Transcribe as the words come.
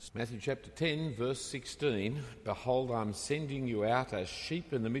Matthew chapter 10, verse 16, "Behold, I'm sending you out as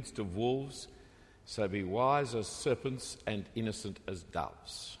sheep in the midst of wolves, so be wise as serpents and innocent as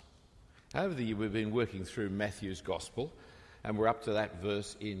doves." Over the year we've been working through Matthew's Gospel, and we're up to that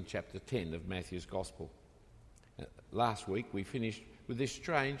verse in chapter 10 of Matthew's Gospel. Last week we finished with this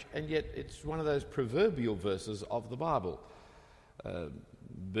strange, and yet it's one of those proverbial verses of the Bible.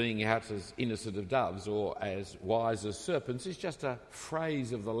 Being out as innocent of doves or as wise as serpents is just a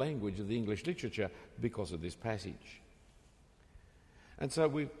phrase of the language of the English literature because of this passage. And so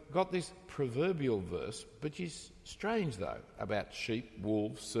we've got this proverbial verse, which is strange though, about sheep,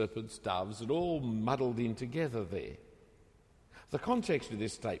 wolves, serpents, doves, and all muddled in together there. The context of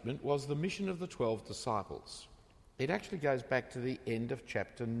this statement was the mission of the 12 disciples. It actually goes back to the end of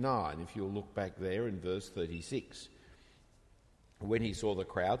chapter 9, if you'll look back there in verse 36. When he saw the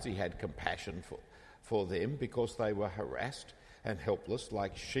crowds, he had compassion for them because they were harassed and helpless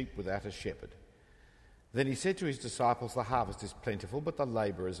like sheep without a shepherd. Then he said to his disciples, "The harvest is plentiful, but the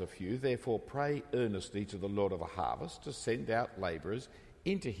labourers are few. Therefore pray earnestly to the Lord of the harvest to send out labourers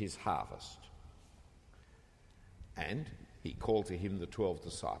into his harvest." And he called to him the 12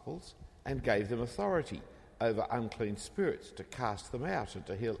 disciples and gave them authority over unclean spirits to cast them out and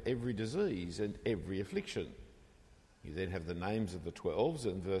to heal every disease and every affliction. You then have the names of the 12s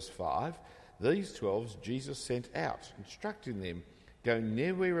in verse 5. These 12 Jesus sent out, instructing them, "Go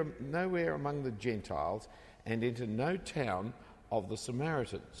nowhere among the Gentiles and enter no town of the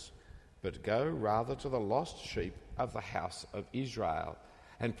Samaritans, but go rather to the lost sheep of the house of Israel,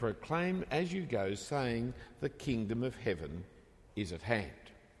 and proclaim as you go, saying, the kingdom of heaven is at hand."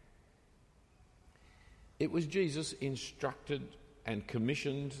 It was Jesus instructed and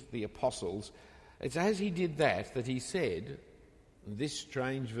commissioned the apostles. It's as he did that he said this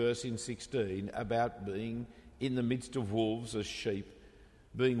strange verse in 16 about being in the midst of wolves as sheep,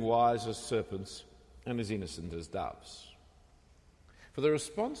 being wise as serpents, and as innocent as doves. For the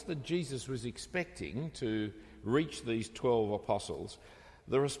response that Jesus was expecting to reach these 12 apostles,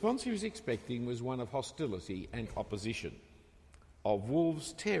 the response he was expecting was one of hostility and opposition, of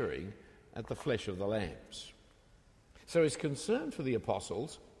wolves tearing at the flesh of the lambs. So his concern for the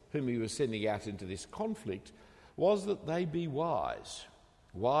apostles, whom he was sending out into this conflict, was that they be wise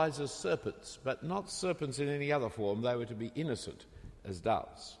as serpents, but not serpents in any other form. They were to be innocent as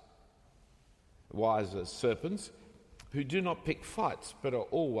doves. Wise as serpents, who do not pick fights, but are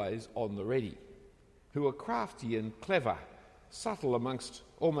always on the ready, who are crafty and clever, subtle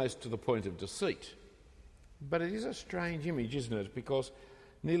almost to the point of deceit. But it is a strange image, isn't it? Because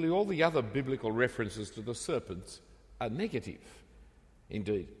nearly all the other biblical references to the serpents are negative.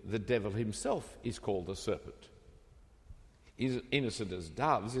 Indeed, the devil himself is called a serpent. Innocent as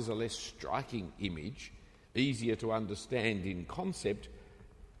doves is a less striking image, easier to understand in concept,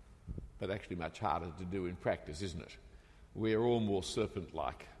 but actually much harder to do in practice, isn't it? We are all more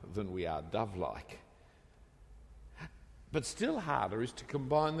serpent-like than we are dove-like. But still harder is to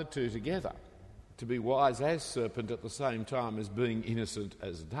combine the two together, to be wise as serpent at the same time as being innocent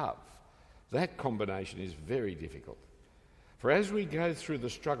as dove. That combination is very difficult. For as we go through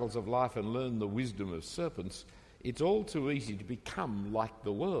the struggles of life and learn the wisdom of serpents, it's all too easy to become like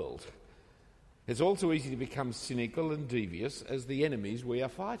the world. It's all too easy to become cynical and devious as the enemies we are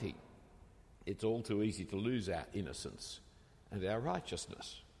fighting. It's all too easy to lose our innocence and our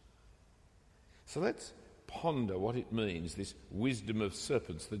righteousness. So let's ponder what it means, this wisdom of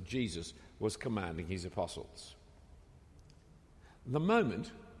serpents that Jesus was commanding his apostles. The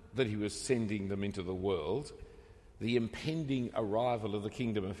moment that he was sending them into the world, the impending arrival of the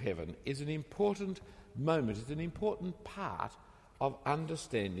kingdom of heaven, is an important moment, it's an important part of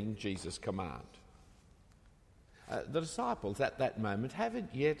understanding Jesus' command. The disciples at that moment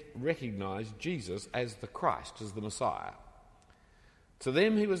haven't yet recognised Jesus as the Christ, as the Messiah. To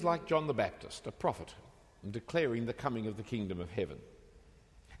them he was like John the Baptist, a prophet, declaring the coming of the kingdom of heaven.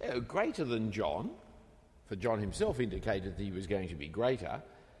 Greater than John, for John himself indicated that he was going to be greater,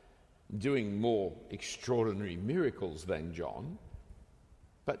 doing more extraordinary miracles than John,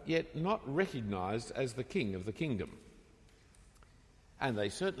 but yet not recognised as the king of the kingdom. And they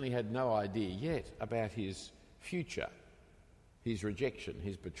certainly had no idea yet about his future, his rejection,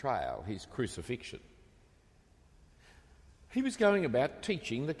 his betrayal, his crucifixion. He was going about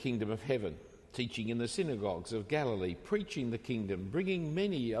teaching the kingdom of heaven, teaching in the synagogues of Galilee, preaching the kingdom, bringing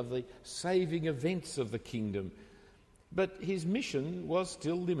many of the saving events of the kingdom. But his mission was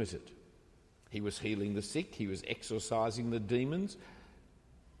still limited. He was healing the sick, he was exorcising the demons.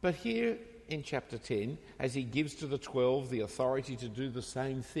 But here in chapter 10, as he gives to the 12 the authority to do the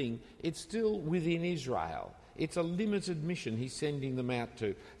same thing, it's still within Israel. It's a limited mission he's sending them out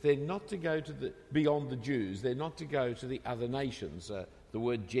to. They're not to go to beyond the Jews. They're not to go to the other nations. The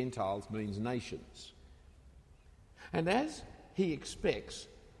word Gentiles means nations. And as he expects,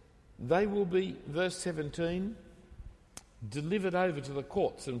 they will be, verse 17, delivered over to the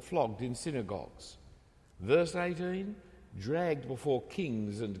courts and flogged in synagogues. Verse 18, dragged before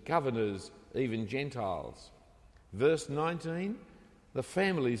kings and governors, even Gentiles. Verse 19, the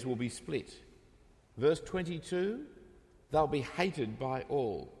families will be split. Verse 22, they'll be hated by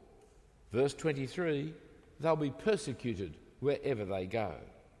all. Verse 23, they'll be persecuted wherever they go.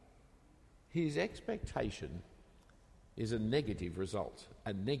 His expectation is a negative result,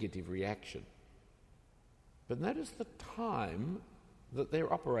 a negative reaction. But notice the time that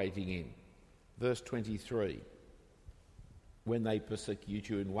they're operating in. Verse 23, when they persecute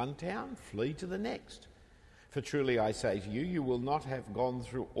you in one town, flee to the next. For truly I say to you, you will not have gone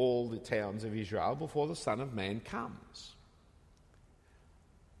through all the towns of Israel before the Son of Man comes.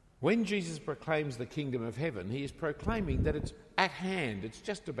 When Jesus proclaims the kingdom of heaven, he is proclaiming that it's at hand, it's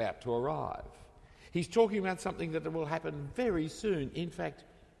just about to arrive. He's talking about something that will happen very soon, in fact,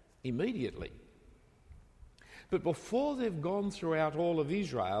 immediately. But before they've gone throughout all of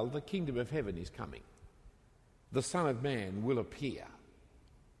Israel, the kingdom of heaven is coming. The Son of Man will appear.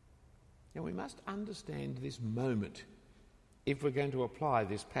 Now we must understand this moment if we're going to apply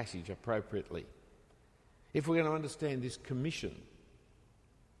this passage appropriately, if we're going to understand this commission.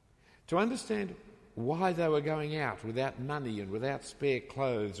 To understand why they were going out without money and without spare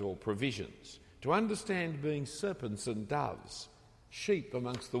clothes or provisions, to understand being serpents and doves, sheep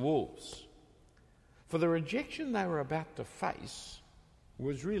amongst the wolves. For the rejection they were about to face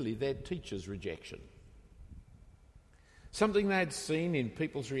was really their teacher's rejection. Something they had seen in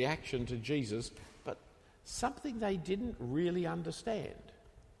people's reaction to Jesus, but something they didn't really understand.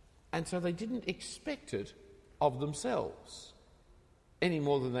 And so they didn't expect it of themselves, any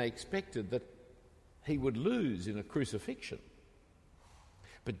more than they expected that he would lose in a crucifixion.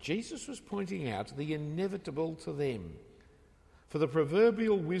 But Jesus was pointing out the inevitable to them. For the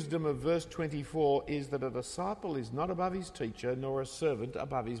proverbial wisdom of verse 24 is that a disciple is not above his teacher, nor a servant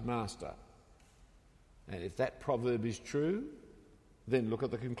above his master. And if that proverb is true, then look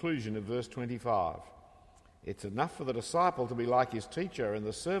at the conclusion of verse 25. It's enough for the disciple to be like his teacher and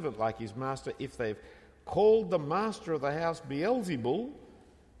the servant like his master if they've called the master of the house Beelzebul,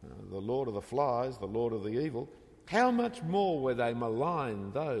 the lord of the flies, the lord of the evil. How much more will they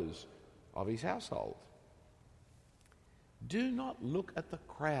malign those of his household? Do not look at the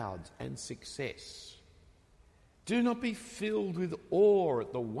crowds and success. Do not be filled with awe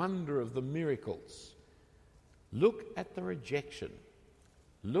at the wonder of the miracles. Look at the rejection.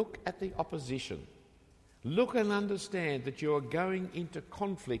 Look at the opposition. Look and understand that you are going into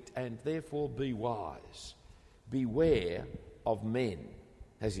conflict, and therefore be wise. Beware of men,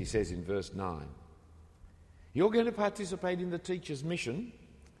 as he says in verse 9. You're going to participate in the teacher's mission.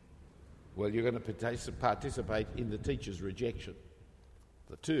 Well, you're going to participate in the teacher's rejection.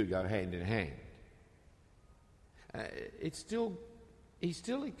 The two go hand in hand. He's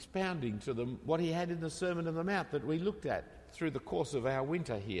still expounding to them what he had in the Sermon on the Mount that we looked at through the course of our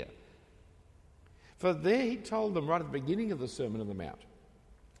winter here. For there he told them right at the beginning of the Sermon on the Mount,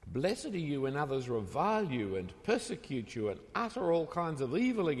 "Blessed are you when others revile you and persecute you and utter all kinds of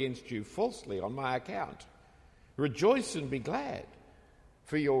evil against you falsely on my account. Rejoice and be glad,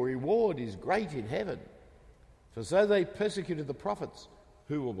 for your reward is great in heaven. For so they persecuted the prophets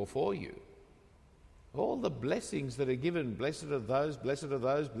who were before you." All the blessings that are given, blessed are those, blessed are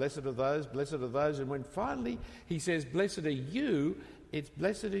those, blessed are those, blessed are those. And when finally he says, blessed are you, it's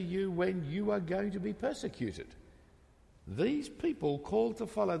blessed are you when you are going to be persecuted. These people called to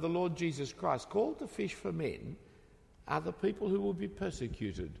follow the Lord Jesus Christ, called to fish for men, are the people who will be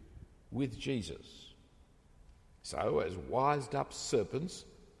persecuted with Jesus. So, as wised up serpents,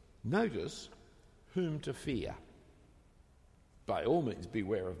 notice whom to fear. By all means,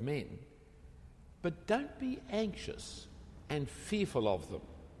 beware of men, but don't be anxious and fearful of them,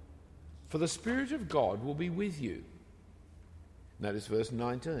 for the Spirit of God will be with you. Notice verse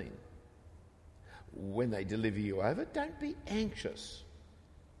 19. When they deliver you over, don't be anxious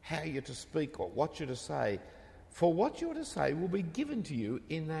how you're to speak or what you're to say, for what you're to say will be given to you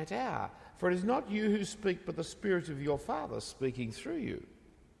in that hour. For it is not you who speak, but the Spirit of your Father speaking through you.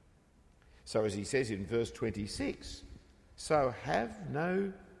 So as he says in verse 26, so have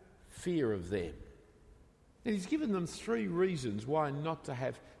no fear of them. And he's given them three reasons why not to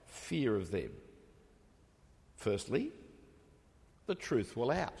have fear of them. Firstly, the truth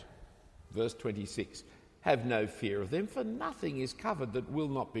will out. Verse 26, Have no fear of them, for nothing is covered that will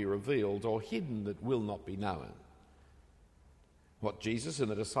not be revealed, or hidden that will not be known. What Jesus and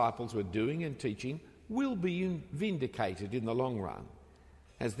the disciples were doing and teaching will be vindicated in the long run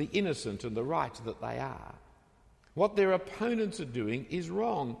as the innocent and the right that they are. What their opponents are doing is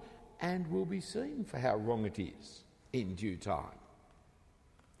wrong and will be seen for how wrong it is in due time.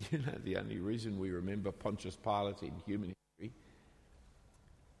 You know, the only reason we remember Pontius Pilate in human history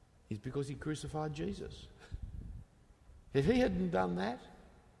is because he crucified Jesus. If he hadn't done that,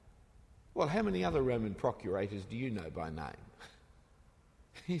 well, how many other Roman procurators do you know by name?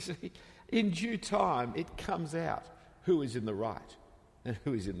 You see, in due time it comes out who is in the right and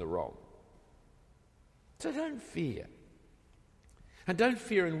who is in the wrong. So don't fear. And don't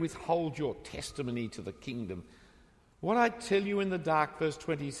fear and withhold your testimony to the kingdom. What I tell you in the dark, verse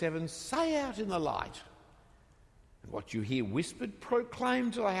 27, say out in the light. And what you hear whispered,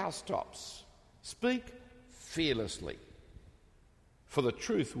 proclaim to the housetops. Speak fearlessly, for the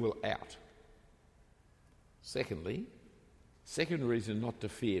truth will out. Second reason not to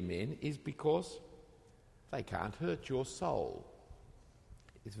fear men is because they can't hurt your soul.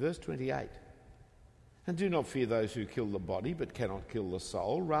 It's verse 28. And do not fear those who kill the body but cannot kill the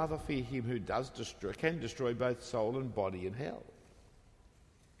soul. Rather fear him who can destroy both soul and body in hell.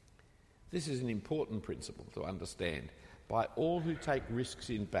 This is an important principle to understand by all who take risks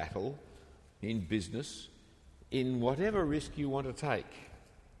in battle, in business, in whatever risk you want to take.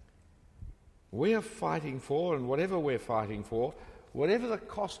 We are fighting for, and whatever we're fighting for, whatever the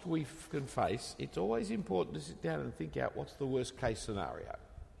cost we can face, it's always important to sit down and think out what's the worst case scenario.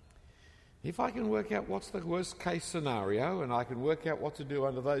 If I can work out what's the worst case scenario and I can work out what to do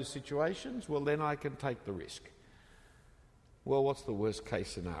under those situations, well, then I can take the risk. Well, what's the worst case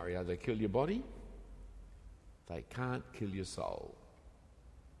scenario? They kill your body, they can't kill your soul.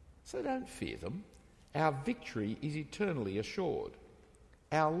 So don't fear them. Our victory is eternally assured.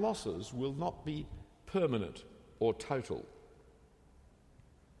 Our losses will not be permanent or total.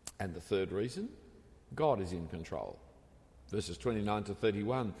 And the third reason, God is in control. Verses 29 to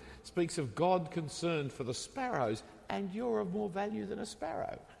 31 speaks of God concerned for the sparrows, and you're of more value than a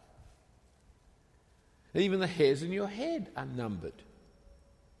sparrow. Even the hairs in your head are numbered.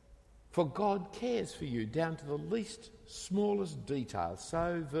 For God cares for you down to the least, smallest detail.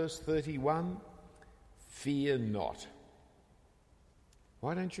 So, verse 31, fear not.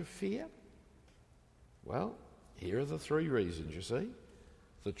 Why don't you fear? Well, here are the three reasons, you see.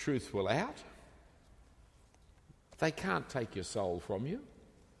 The truth will out. They can't take your soul from you.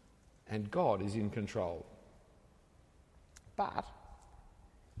 And God is in control. But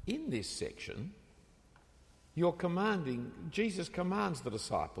in this section, Jesus commands the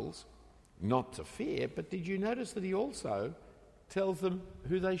disciples not to fear, but did you notice that he also tells them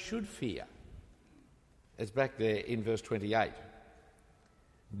who they should fear? It's back there in verse 28.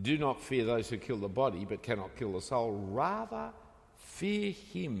 Do not fear those who kill the body but cannot kill the soul. Rather, fear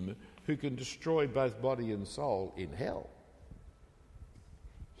him who can destroy both body and soul in hell.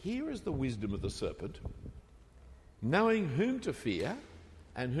 Here is the wisdom of the serpent, knowing whom to fear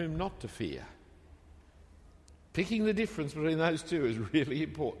and whom not to fear. Picking the difference between those two is really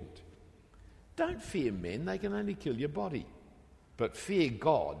important. Don't fear men, they can only kill your body. But fear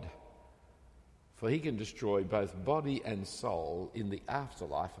God, for he can destroy both body and soul in the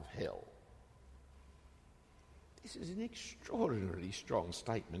afterlife of hell. This is an extraordinarily strong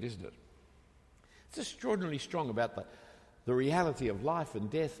statement, isn't it? It's extraordinarily strong about the reality of life and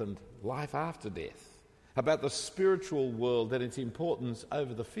death and life after death, about the spiritual world and its importance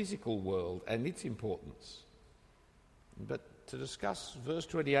over the physical world and its importance. But to discuss verse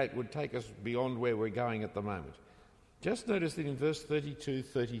 28 would take us beyond where we're going at the moment. Just notice that in verse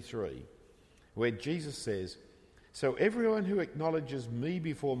 32-33, where Jesus says, so everyone who acknowledges me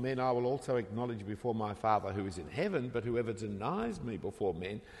before men, I will also acknowledge before my Father who is in heaven, but whoever denies me before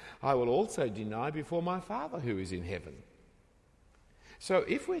men, I will also deny before my Father who is in heaven. So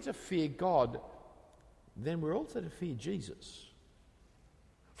if we're to fear God, then we're also to fear Jesus.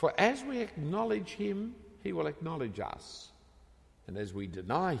 For as we acknowledge him, he will acknowledge us. And as we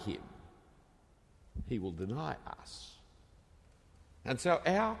deny him, he will deny us. And so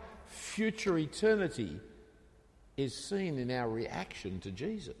our future eternity is seen in our reaction to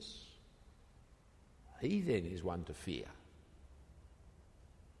Jesus. He then is one to fear.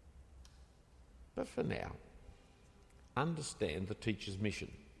 But for now, understand the teacher's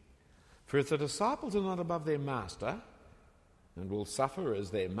mission. For if the disciples are not above their master and will suffer as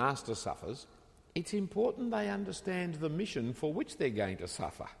their master suffers, it's important they understand the mission for which they're going to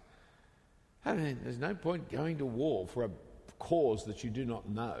suffer. I mean, there's no point going to war for a cause that you do not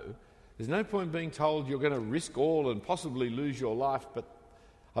know. There's no point being told you're going to risk all and possibly lose your life, but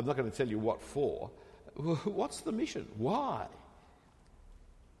I'm not going to tell you what for. What's the mission? Why?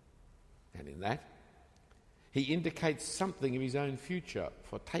 And in that, he indicates something of his own future,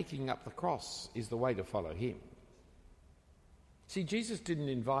 for taking up the cross is the way to follow him. See, Jesus didn't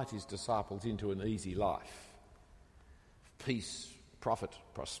invite his disciples into an easy life. Peace, profit,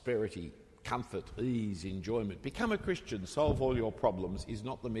 prosperity, comfort, ease, enjoyment. Become a Christian, solve all your problems is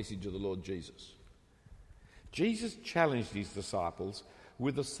not the message of the Lord Jesus. Jesus challenged his disciples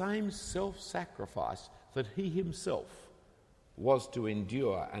with the same self-sacrifice that he himself was to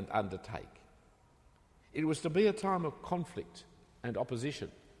endure and undertake. It was to be a time of conflict and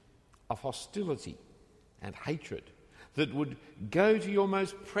opposition, of hostility and hatred that would go to your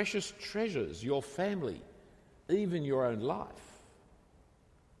most precious treasures, your family, even your own life.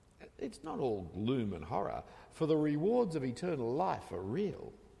 It's not all gloom and horror, for the rewards of eternal life are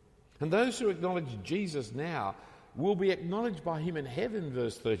real. And those who acknowledge Jesus now will be acknowledged by him in heaven,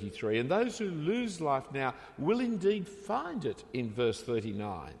 verse 33, and those who lose life now will indeed find it in verse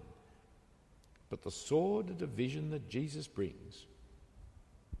 39. But the sword of division that Jesus brings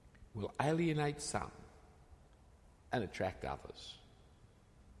will alienate some and attract others.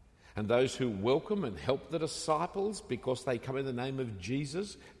 And those who welcome and help the disciples because they come in the name of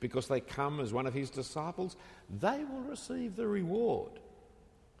Jesus, because they come as one of his disciples, they will receive the reward.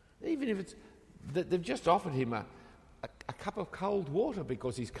 Even if it's that they've just offered him a cup of cold water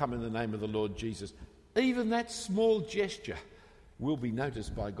because he's come in the name of the Lord Jesus. Even that small gesture will be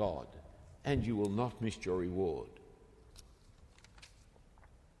noticed by God, and you will not miss your reward.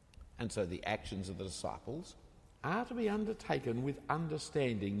 And so the actions of the disciples are to be undertaken with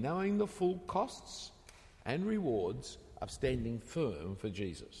understanding, knowing the full costs and rewards of standing firm for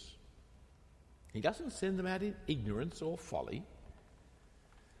Jesus. He doesn't send them out in ignorance or folly,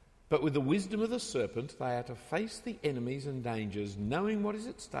 but with the wisdom of the serpent they are to face the enemies and dangers, knowing what is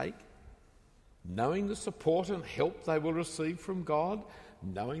at stake, knowing the support and help they will receive from God,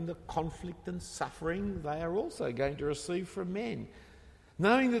 knowing the conflict and suffering they are also going to receive from men,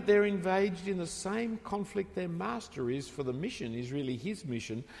 knowing that they're engaged in the same conflict their master is, for the mission is really his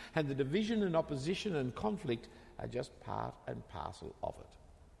mission, and the division and opposition and conflict are just part and parcel of it.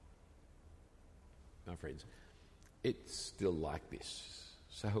 My friends, it's still like this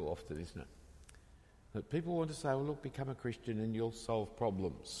so often, isn't it? That people want to say, well, look, become a Christian and you'll solve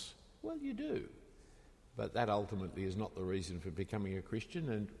problems. Well, you do. But that ultimately is not the reason for becoming a Christian,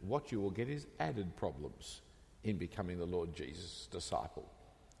 and what you will get is added problems in becoming the Lord Jesus' disciple.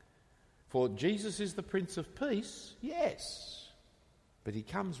 For Jesus is the Prince of Peace, yes, but he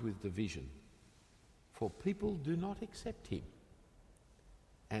comes with division. For people do not accept him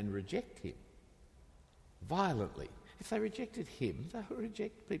and reject him violently. If they rejected him, they will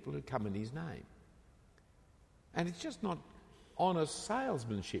reject people who come in his name. And it's just not honest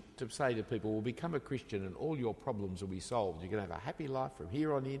salesmanship to say to people, well, become a Christian and all your problems will be solved. You're going to have a happy life from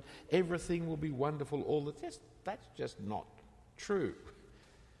here on in. Everything will be wonderful. That's just not true.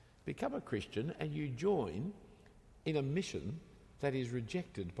 Become a Christian and you join in a mission that is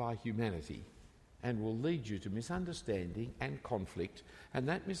rejected by humanity and will lead you to misunderstanding and conflict, and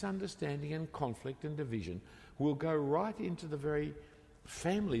that misunderstanding and conflict and division will go right into the very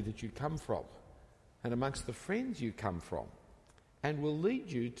family that you come from and amongst the friends you come from, and will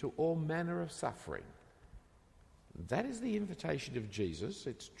lead you to all manner of suffering. That is the invitation of Jesus.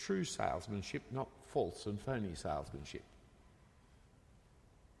 It's true salesmanship, not false and phony salesmanship.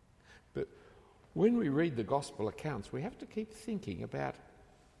 But when we read the gospel accounts, we have to keep thinking about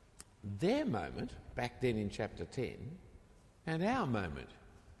their moment back then in chapter 10 and our moment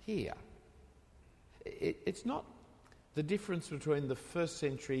here. It's not the difference between the first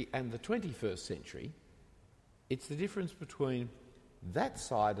century and the 21st century. It's the difference between that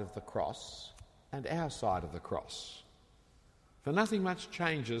side of the cross and our side of the cross. For nothing much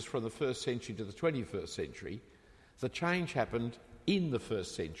changes from the first century to the 21st century. The change happened in the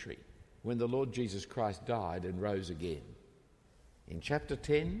first century when the Lord Jesus Christ died and rose again. In chapter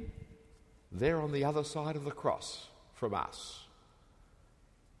 10, they're on the other side of the cross from us.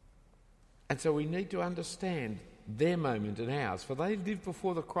 And so we need to understand their moment and ours, for they lived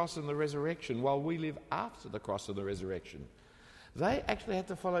before the cross and the resurrection while we live after the cross and the resurrection. They actually had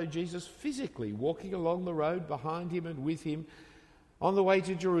to follow Jesus physically, walking along the road behind him and with him on the way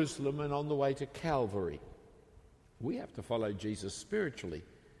to Jerusalem and on the way to Calvary. We have to follow Jesus spiritually,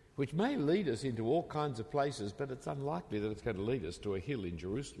 which may lead us into all kinds of places, but it's unlikely that it's going to lead us to a hill in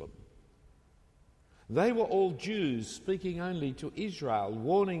Jerusalem. They were all Jews speaking only to Israel,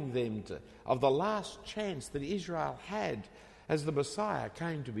 warning them of the last chance that Israel had as the Messiah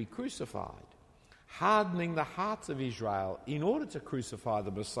came to be crucified, hardening the hearts of Israel in order to crucify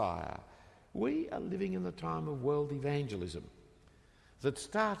the Messiah, we are living in the time of world evangelism that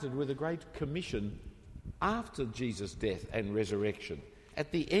started with a great commission after Jesus' death and resurrection.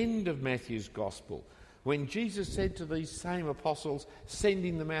 At the end of Matthew's Gospel, when Jesus said to these same apostles,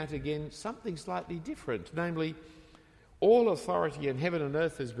 sending them out again, something slightly different, namely, all authority in heaven and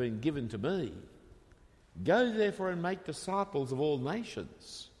earth has been given to me. Go therefore and make disciples of all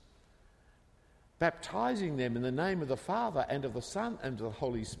nations, baptizing them in the name of the Father and of the Son and of the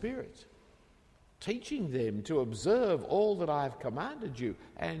Holy Spirit, teaching them to observe all that I have commanded you,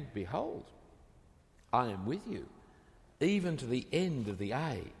 and behold, I am with you, even to the end of the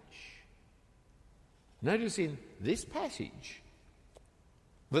age. Notice in this passage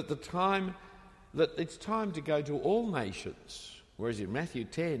that it's time to go to all nations, whereas in Matthew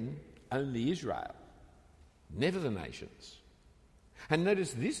 10, only Israel, never the nations. And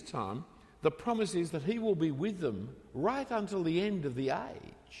notice this time, the promise is that he will be with them right until the end of the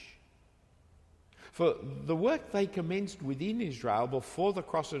age. For the work they commenced within Israel before the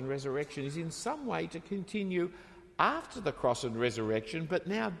cross and resurrection is in some way to continue after the cross and resurrection, but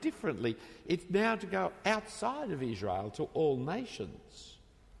now differently. It's now to go outside of Israel to all nations.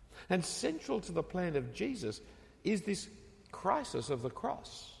 And central to the plan of Jesus is this crisis of the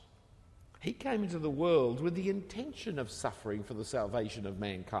cross. He came into the world with the intention of suffering for the salvation of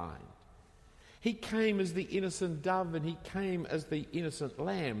mankind. He came as the innocent dove and he came as the innocent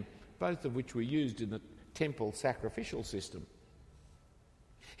lamb, both of which were used in the temple sacrificial system.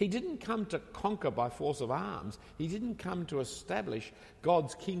 He didn't come to conquer by force of arms. He didn't come to establish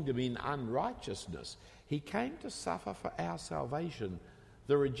God's kingdom in unrighteousness. He came to suffer for our salvation,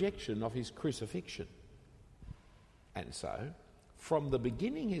 the rejection of his crucifixion. And so, from the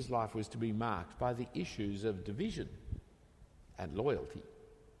beginning, his life was to be marked by the issues of division and loyalty.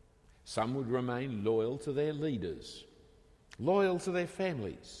 Some would remain loyal to their leaders, loyal to their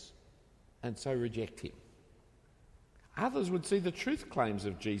families, and so reject him. Others would see the truth claims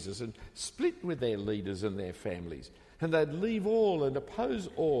of Jesus and split with their leaders and their families, and they'd leave all and oppose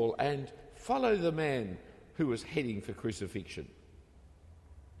all and follow the man who was heading for crucifixion.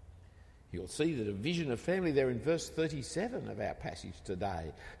 You'll see the division of family there in verse 37 of our passage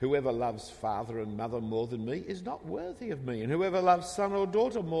today. Whoever loves father and mother more than me is not worthy of me, and whoever loves son or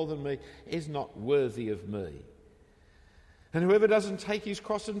daughter more than me is not worthy of me. And whoever doesn't take his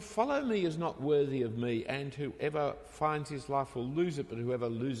cross and follow me is not worthy of me, and whoever finds his life will lose it, but whoever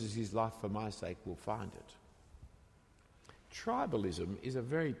loses his life for my sake will find it. Tribalism is a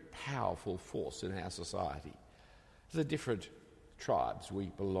very powerful force in our society. The different tribes we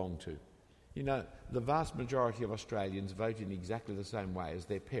belong to. You know, the vast majority of Australians vote in exactly the same way as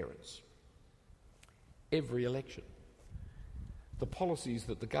their parents. Every election. The policies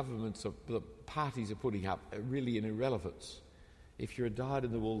that the parties are putting up are really an irrelevance. If you're a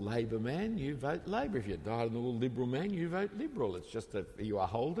dyed-in-the-wool Labor man, you vote Labor. If you're a dyed-in-the-wool Liberal man, you vote Liberal. It's just are you a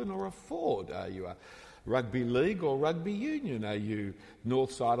Holden or a Ford? Are you a rugby league or rugby union? Are you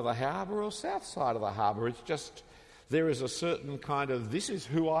north side of the harbour or south side of the harbour? It's just there is a certain kind of this is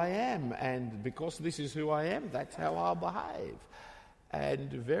who I am, and because this is who I am, that's how I'll behave.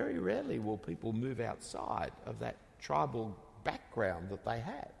 And very rarely will people move outside of that tribal background that they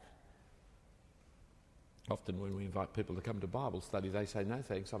have. Often when we invite people to come to Bible study, they say, no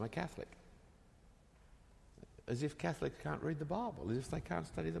thanks, I'm a Catholic. As if Catholics can't read the Bible, as if they can't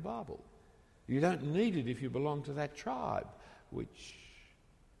study the Bible. You don't need it if you belong to that tribe, which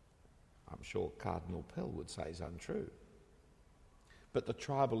I'm sure Cardinal Pell would say is untrue. But the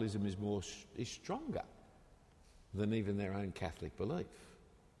tribalism is stronger than even their own Catholic belief.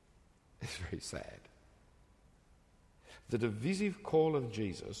 It's very sad. The divisive call of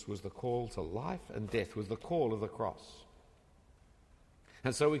Jesus was the call to life and death, was the call of the cross.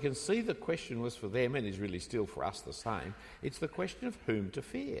 And so we can see the question was for them, and is really still for us the same. It's the question of whom to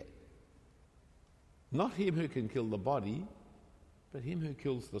fear. Not him who can kill the body, but him who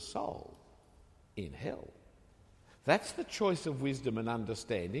kills the soul in hell. That's the choice of wisdom and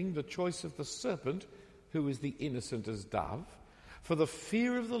understanding, the choice of the serpent, who is the innocent as dove. For the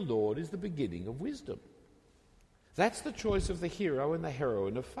fear of the Lord is the beginning of wisdom. That's the choice of the hero and the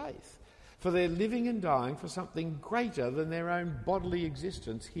heroine of faith. For they're living and dying for something greater than their own bodily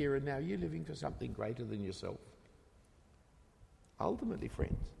existence here and now. You're living for something greater than yourself. Ultimately,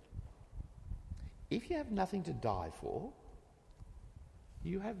 friends, if you have nothing to die for,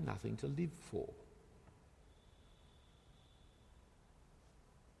 you have nothing to live for.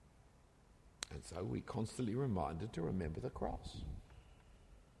 And so we're constantly reminded to remember the cross.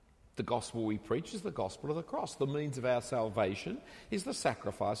 The gospel we preach is the gospel of the cross. The means of our salvation is the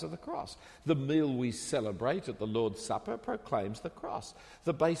sacrifice of the cross. The meal we celebrate at the Lord's Supper proclaims the cross.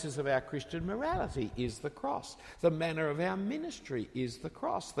 The basis of our Christian morality is the cross. The manner of our ministry is the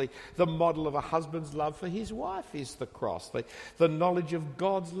cross. The model of a husband's love for his wife is the cross. The knowledge of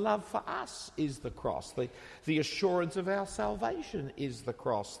God's love for us is the cross. The assurance of our salvation is the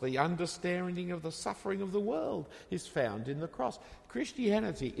cross. The understanding of the suffering of the world is found in the cross.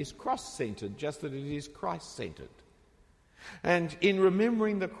 Christianity is cross-centred, just that it is Christ-centred. And in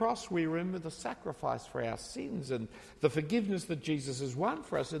remembering the cross, we remember the sacrifice for our sins and the forgiveness that Jesus has won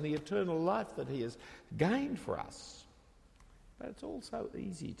for us and the eternal life that he has gained for us. But it's also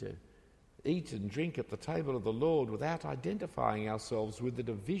easy to eat and drink at the table of the Lord without identifying ourselves with the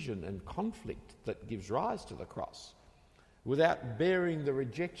division and conflict that gives rise to the cross, without bearing the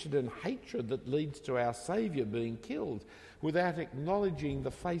rejection and hatred that leads to our Saviour being killed, without acknowledging the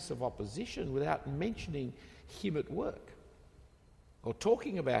face of opposition, without mentioning him at work, or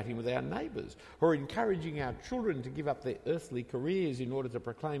talking about him with our neighbours, or encouraging our children to give up their earthly careers in order to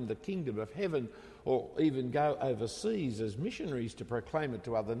proclaim the kingdom of heaven, or even go overseas as missionaries to proclaim it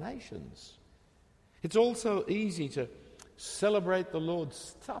to other nations. It's also easy to celebrate the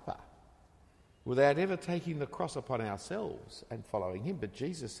Lord's Supper without ever taking the cross upon ourselves and following him. But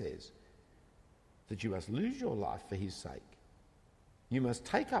Jesus says that you must lose your life for his sake. You must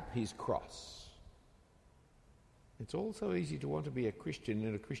take up his cross. It's also easy to want to be a Christian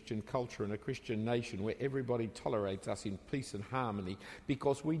in a Christian culture and a Christian nation where everybody tolerates us in peace and harmony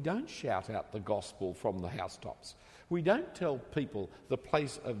because we don't shout out the gospel from the housetops. We don't tell people the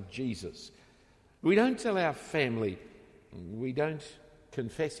place of Jesus. We don't tell our family. We don't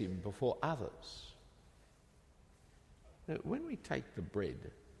confess him before others. Now, when we take the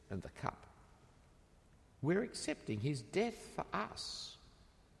bread and the cup, we're accepting his death for us.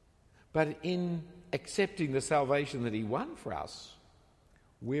 But in accepting the salvation that he won for us,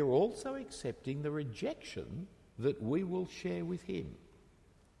 we're also accepting the rejection that we will share with him.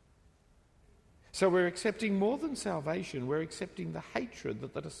 So we're accepting more than salvation, we're accepting the hatred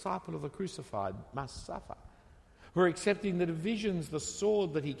that the disciple of the crucified must suffer. We're accepting the divisions, the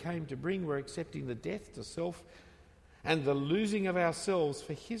sword that he came to bring. We're accepting the death to self and the losing of ourselves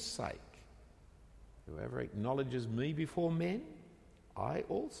for his sake. Whoever acknowledges me before men, I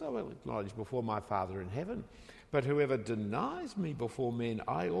also will acknowledge before my Father in heaven. But whoever denies me before men,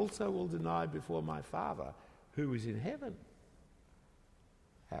 I also will deny before my Father who is in heaven.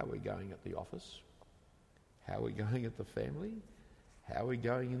 How are we going at the office? How are we going at the family? How are we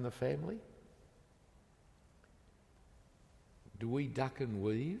going in the family? Do we duck and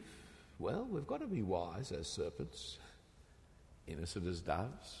weave? Well, we've got to be wise as serpents, innocent as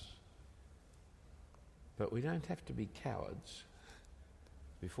doves. But we don't have to be cowards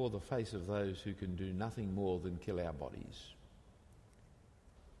before the face of those who can do nothing more than kill our bodies.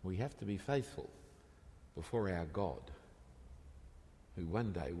 We have to be faithful before our God, who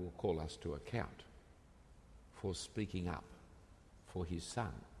one day will call us to account for speaking up for his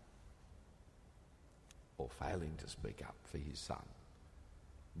Son, or failing to speak up for his Son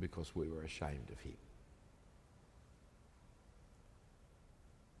because we were ashamed of him.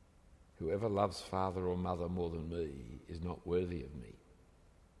 Whoever loves father or mother more than me is not worthy of me.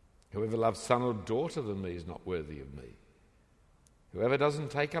 Whoever loves son or daughter than me is not worthy of me. Whoever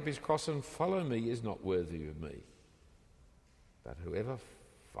doesn't take up his cross and follow me is not worthy of me. But whoever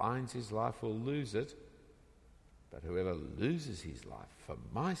finds his life will lose it. But whoever loses his life for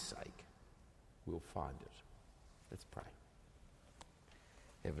my sake will find it. Let's pray.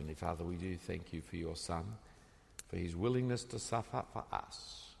 Heavenly Father, we do thank you for your Son, for his willingness to suffer for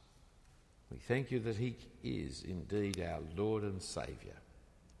us. We thank you that he is indeed our Lord and Saviour.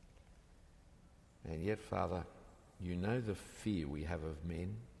 And yet, Father, you know the fear we have of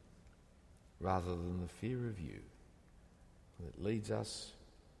men rather than the fear of you. And it leads us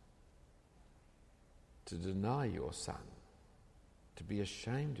to deny your Son, to be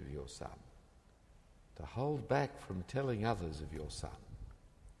ashamed of your Son, to hold back from telling others of your Son.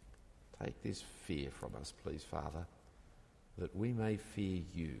 Take this fear from us, please, Father, that we may fear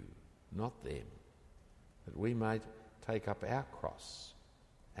you, not them, that we might take up our cross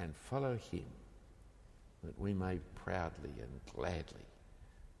and follow him, that we may proudly and gladly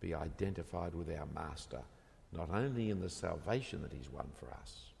be identified with our Master, not only in the salvation that he's won for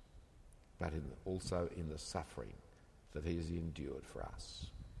us, but also in the suffering that he has endured for us.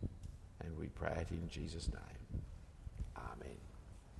 And we pray it in Jesus' name. Amen.